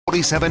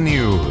47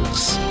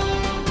 News.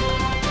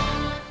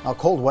 Now,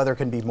 cold weather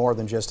can be more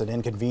than just an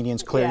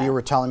inconvenience. Claire, Yeah. you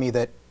were telling me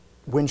that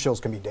wind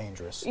chills can be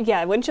dangerous.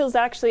 Yeah, wind chills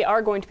actually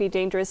are going to be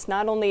dangerous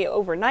not only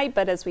overnight,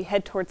 but as we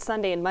head towards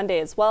Sunday and Monday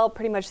as well.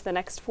 Pretty much the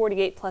next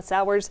 48 plus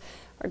hours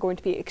are going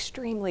to be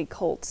extremely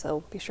cold,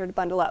 so be sure to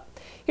bundle up.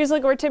 Here's a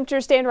look at where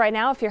temperatures stand right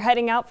now. If you're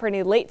heading out for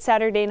any late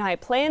Saturday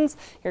night plans,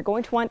 you're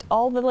going to want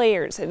all the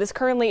layers. It is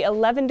currently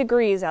 11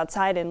 degrees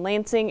outside in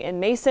Lansing and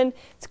Mason.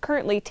 It's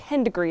currently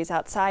 10 degrees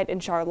outside in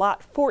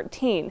Charlotte,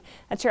 14.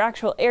 That's your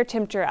actual air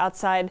temperature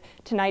outside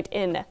tonight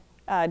in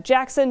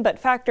Jackson, but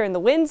factor in the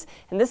winds,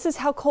 and this is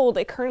how cold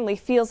it currently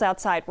feels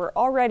outside. We're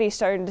already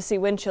starting to see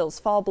wind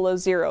chills fall below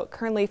zero. It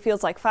currently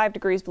feels like 5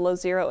 degrees below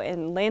zero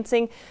in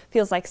Lansing,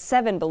 feels like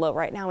 7 below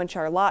right now in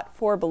Charlotte,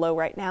 4 below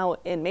right now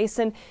in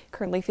Mason,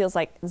 currently feels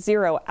like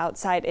 0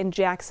 outside in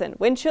Jackson.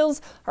 Wind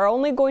chills are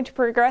only going to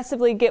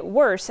progressively get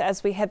worse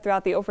as we head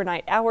throughout the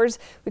overnight hours.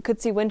 We could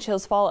see wind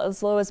chills fall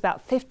as low as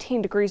about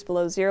 15 degrees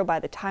below zero by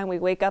the time we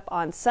wake up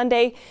on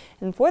Sunday,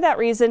 and for that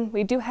reason,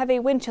 we do have a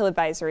wind chill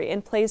advisory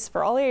in place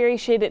for all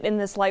areas shaded in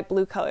this light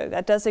blue color.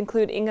 That does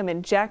include Ingham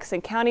and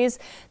Jackson counties.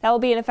 That will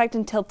be in effect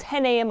until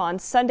 10 a.m. on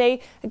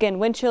Sunday. Again,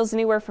 wind chills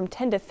anywhere from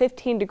 10 to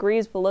 15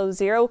 degrees below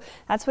zero.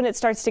 That's when it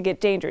starts to get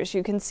dangerous.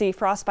 You can see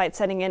frostbite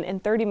setting in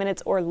 30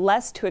 minutes or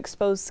less to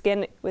exposed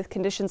skin with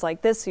conditions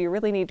like this, so you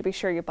really need to be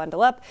sure you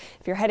bundle up.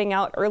 If you're heading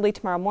out early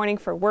tomorrow morning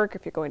for work,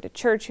 if you're going to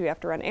church, you have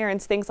to run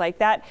errands, things like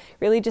that,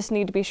 really just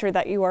need to be sure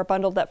that you are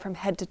bundled up from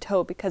head to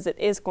toe because it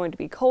is going to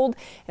be cold,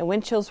 and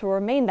wind chills will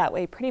remain that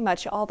way pretty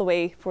much all the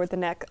way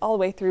all the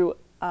way through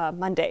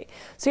Monday.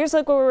 So here's a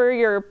look where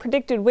your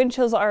predicted wind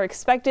chills are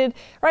expected.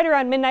 Right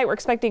around midnight, we're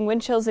expecting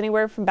wind chills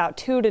anywhere from about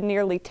 2 to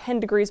nearly 10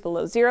 degrees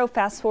below zero.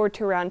 Fast forward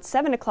to around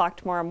 7 o'clock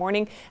tomorrow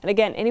morning, and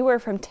again, anywhere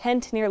from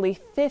 10 to nearly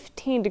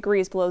 15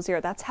 degrees below zero.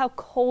 That's how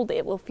cold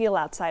it will feel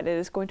outside. It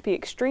is going to be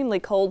extremely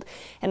cold,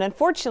 and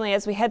unfortunately,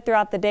 as we head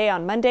throughout the day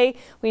on Monday,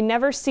 we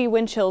never see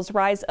wind chills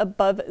rise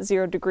above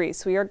 0 degrees.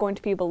 So we are going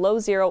to be below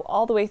zero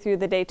all the way through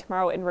the day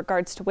tomorrow in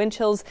regards to wind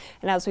chills,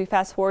 and as we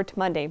fast forward to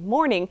Monday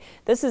morning,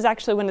 this is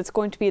actually when it's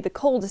going to be the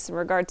coldest in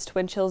regards to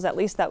wind chills, at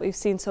least that we've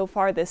seen so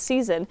far this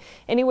season,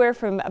 anywhere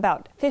from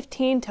about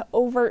 15 to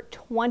over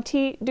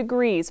 20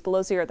 degrees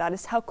below zero. That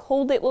is how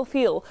cold it will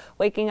feel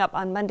waking up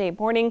on Monday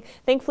morning.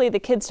 Thankfully, the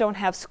kids don't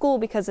have school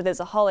because it is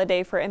a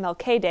holiday for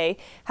MLK Day.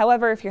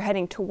 However, if you're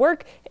heading to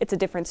work, it's a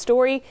different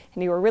story,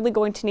 and you are really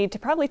going to need to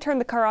probably turn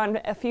the car on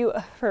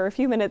for a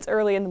few minutes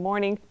early in the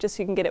morning just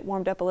so you can get it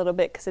warmed up a little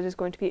bit because it is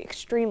going to be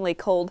extremely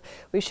cold.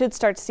 We should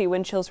start to see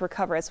wind chills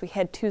recover as we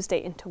head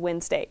Tuesday into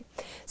Wednesday.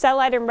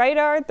 Satellite and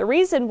radar, the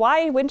reason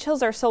why wind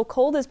chills are so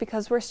cold is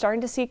because we're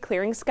starting to see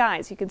clearing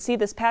skies. You can see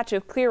this patch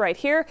of clear right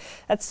here.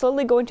 That's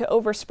slowly going to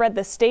overspread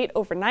the state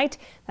overnight.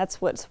 That's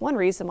what's one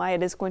reason why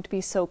it is going to be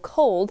so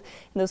cold.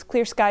 And those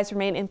clear skies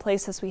remain in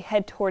place as we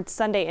head towards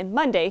Sunday and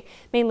Monday,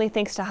 mainly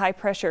thanks to high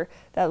pressure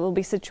that will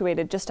be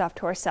situated just off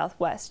to our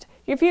southwest.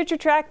 Your future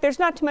track, there's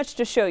not too much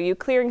to show you.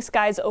 Clearing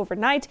skies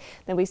overnight.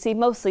 Then we see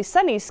mostly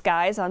sunny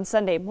skies on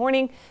Sunday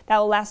morning. That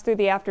will last through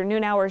the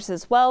afternoon hours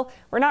as well.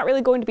 We're not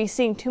really going to be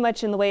seeing too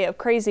much in the way of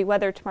crazy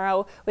weather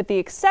tomorrow, with the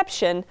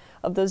exception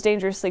of those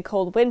dangerously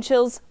cold wind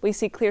chills. We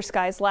see clear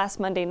skies last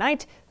Monday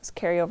night. Those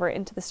carry over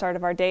into the start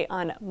of our day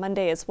on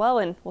Monday as well,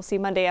 and we'll see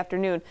Monday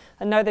afternoon.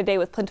 Another day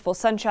with plentiful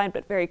sunshine,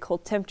 but very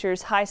cold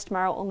temperatures. Highs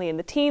tomorrow only in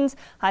the teens.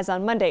 Highs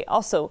on Monday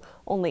also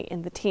only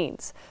in the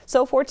teens.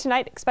 So for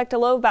tonight, expect a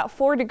low of about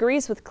 4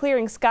 degrees with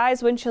clearing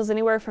skies. Wind chills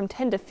anywhere from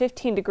 10 to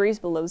 15 degrees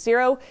below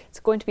zero. It's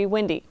going to be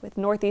windy with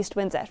northeast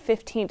winds at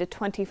 15 to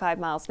 25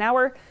 miles an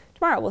hour.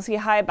 Tomorrow we'll see a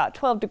high about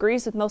 12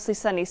 degrees with mostly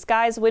sunny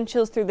skies. Wind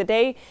chills through the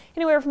day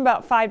anywhere from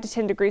about 5 to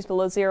 10 degrees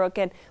below zero.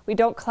 Again, we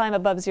don't climb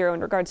above zero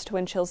in regards to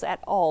wind chills at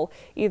all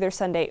either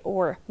Sunday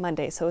or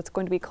Monday, so it's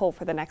going to be cold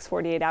for the next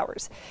 48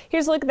 hours.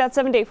 Here's a look at that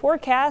 7-day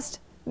forecast.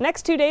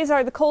 Next 2 days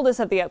are the coldest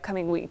of the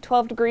upcoming week.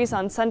 12 degrees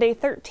on Sunday,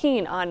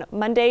 13 on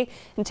Monday.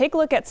 And take a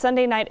look at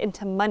Sunday night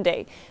into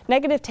Monday.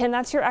 -10,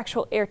 that's your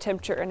actual air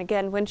temperature. And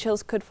again, wind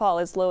chills could fall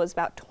as low as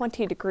about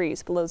 20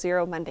 degrees below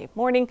zero Monday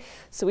morning.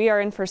 So we are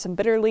in for some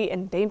bitterly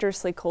and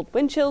dangerously cold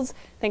wind chills.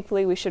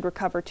 Thankfully, we should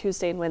recover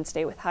Tuesday and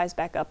Wednesday with highs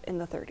back up in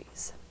the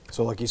 30s.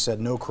 So like you said,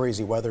 no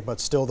crazy weather, but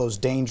still those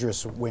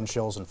dangerous wind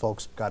chills, and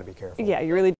folks got to be careful. Yeah, you really